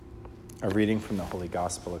A reading from the Holy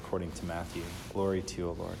Gospel according to Matthew. Glory to you,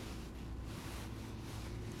 O Lord.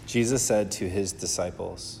 Jesus said to his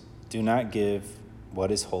disciples, "Do not give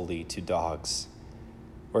what is holy to dogs,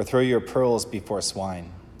 or throw your pearls before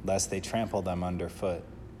swine, lest they trample them underfoot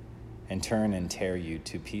and turn and tear you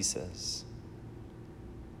to pieces.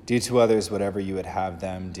 Do to others whatever you would have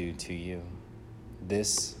them do to you.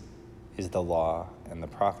 This is the law and the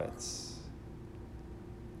prophets.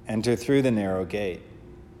 Enter through the narrow gate.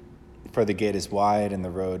 For the gate is wide and the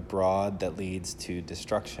road broad that leads to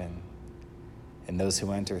destruction, and those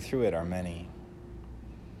who enter through it are many.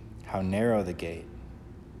 How narrow the gate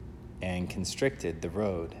and constricted the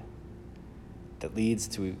road that leads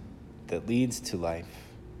to life,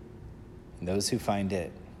 and those who find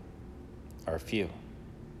it are few."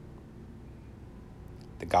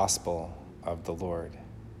 The Gospel of the Lord.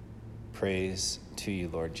 Praise to you,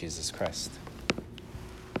 Lord Jesus Christ.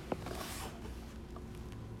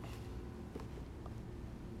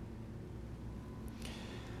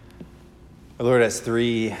 Our Lord has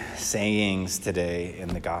three sayings today in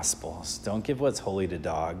the Gospels. Don't give what's holy to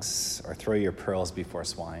dogs, or throw your pearls before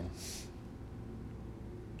swine.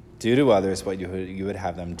 Do to others what you would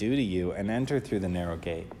have them do to you, and enter through the narrow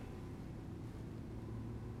gate.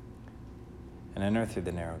 And enter through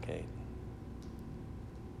the narrow gate.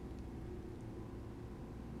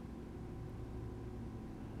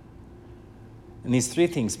 And these three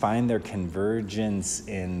things find their convergence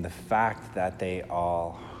in the fact that they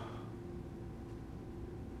all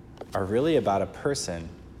are really about a person.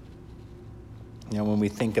 You know, when we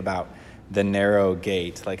think about the narrow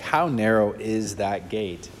gate, like how narrow is that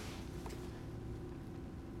gate?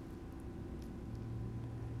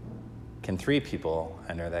 Can three people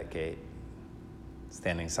enter that gate,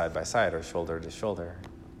 standing side by side or shoulder to shoulder?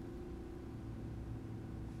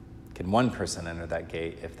 Can one person enter that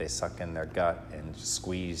gate if they suck in their gut and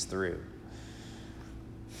squeeze through?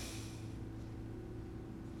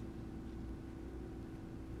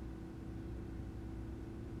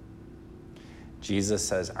 Jesus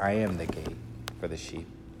says, "I am the gate for the sheep."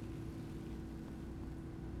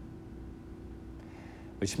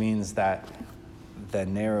 Which means that the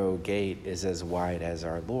narrow gate is as wide as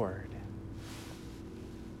our Lord.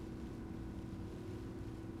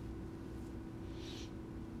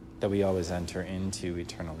 That we always enter into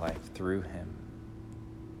eternal life through him.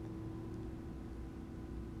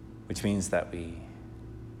 Which means that we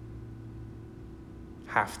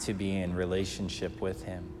have to be in relationship with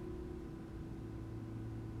him.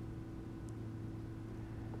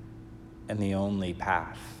 And the only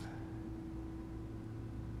path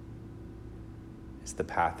is the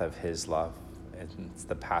path of his love, and it's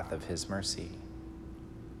the path of his mercy.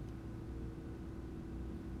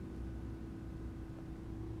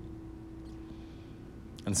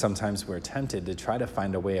 And sometimes we're tempted to try to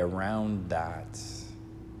find a way around that.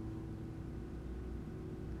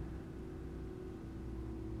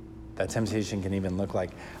 That temptation can even look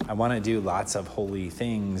like, I want to do lots of holy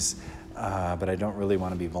things, but I don't really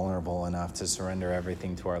want to be vulnerable enough to surrender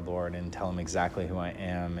everything to our Lord and tell him exactly who I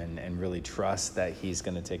am and really trust that he's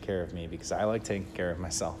going to take care of me, because I like taking care of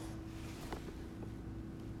myself.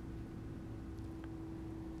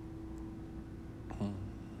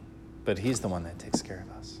 But he's the one that takes care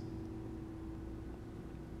of us.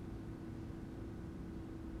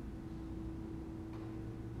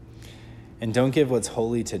 And don't give what's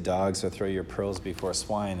holy to dogs, or throw your pearls before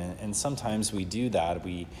swine. And sometimes we do that.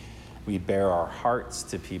 We bare our hearts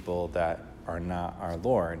to people that are not our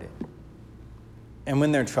Lord. And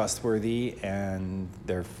when they're trustworthy and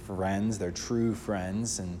they're friends, they're true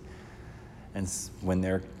friends, and when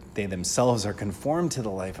they themselves are conformed to the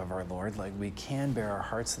life of our Lord, like we can bare our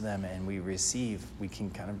hearts to them, and we can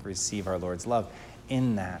kind of receive our Lord's love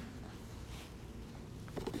in that.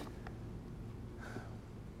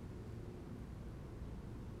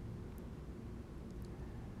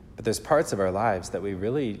 But there's parts of our lives that we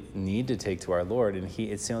really need to take to our Lord, and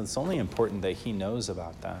it's only important that he knows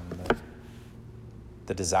about them,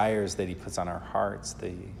 the desires that he puts on our hearts,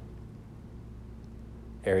 the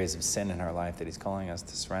areas of sin in our life that he's calling us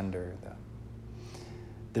to surrender,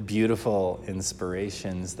 the beautiful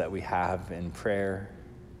inspirations that we have in prayer.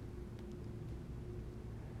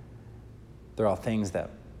 They're all things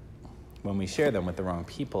that when we share them with the wrong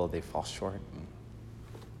people, they fall short.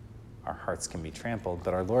 Our hearts can be trampled,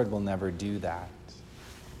 but our Lord will never do that.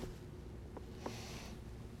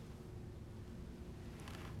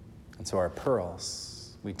 And so our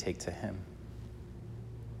pearls we take to him.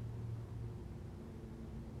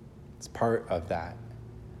 It's part of that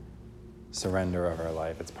surrender of our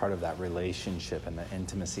life. It's part of that relationship and the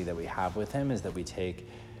intimacy that we have with him, is that we take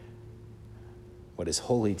what is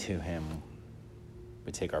holy to him.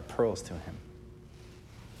 We take our pearls to him.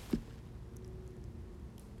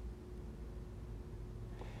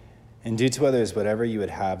 And do to others whatever you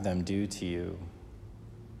would have them do to you.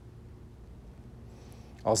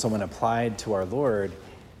 Also, when applied to our Lord,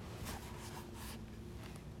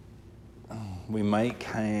 we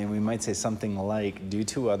might say something like, do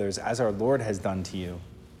to others as our Lord has done to you.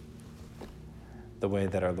 The way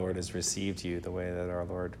that our Lord has received you, the way that our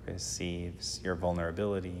Lord receives your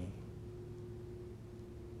vulnerability.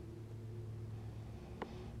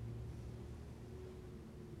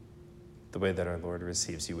 The way that our Lord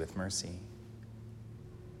receives you with mercy.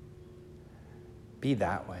 Be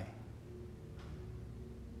that way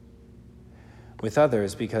with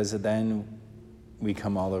others, because then we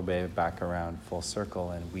come all the way back around full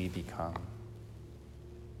circle and we become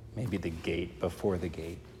maybe the gate before the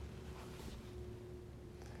gate.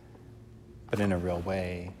 But in a real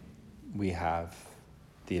way, we have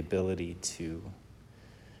the ability to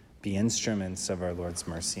be instruments of our Lord's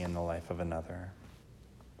mercy in the life of another.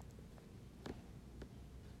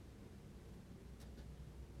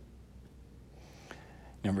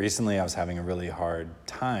 You know, recently I was having a really hard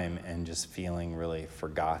time and just feeling really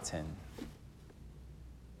forgotten.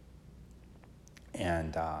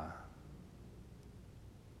 And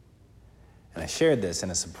I shared this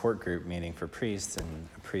in a support group meeting for priests and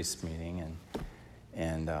a priest meeting,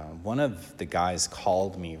 and one of the guys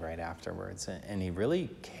called me right afterwards, and he really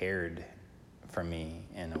cared for me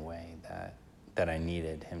in a way that I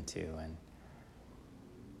needed him to,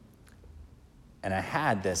 and I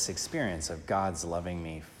had this experience of God's loving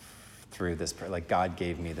me through this, like God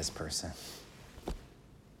gave me this person.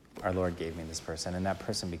 Our Lord gave me this person, and that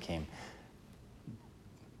person became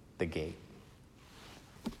the gate.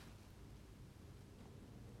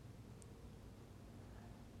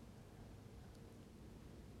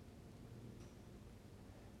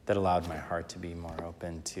 That allowed my heart to be more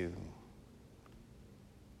open to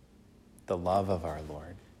the love of our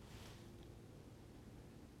Lord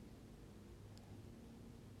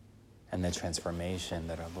and the transformation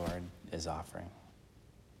that our Lord is offering.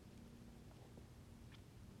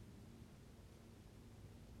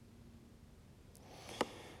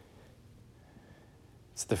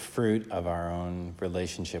 It's the fruit of our own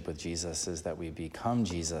relationship with Jesus, is that we become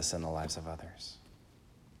Jesus in the lives of others.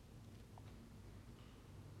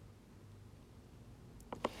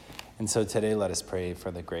 And so today, let us pray for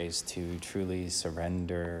the grace to truly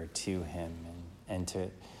surrender to him and to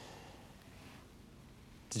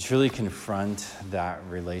truly confront that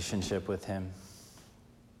relationship with him,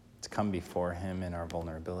 to come before him in our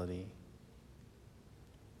vulnerability.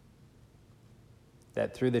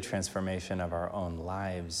 That through the transformation of our own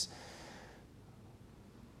lives,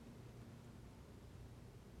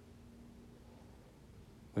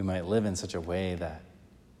 we might live in such a way that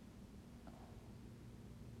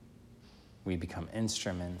we become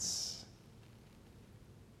instruments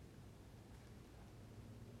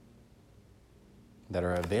that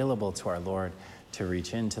are available to our Lord to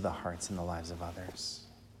reach into the hearts and the lives of others.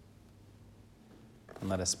 And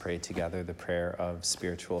let us pray together the prayer of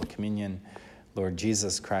spiritual communion. Lord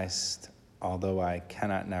Jesus Christ, although I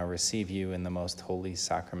cannot now receive you in the most holy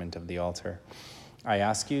sacrament of the altar, I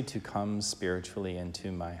ask you to come spiritually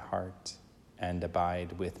into my heart and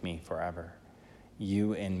abide with me forever.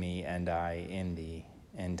 You in me and I in thee,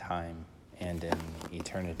 in time and in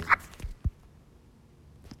eternity.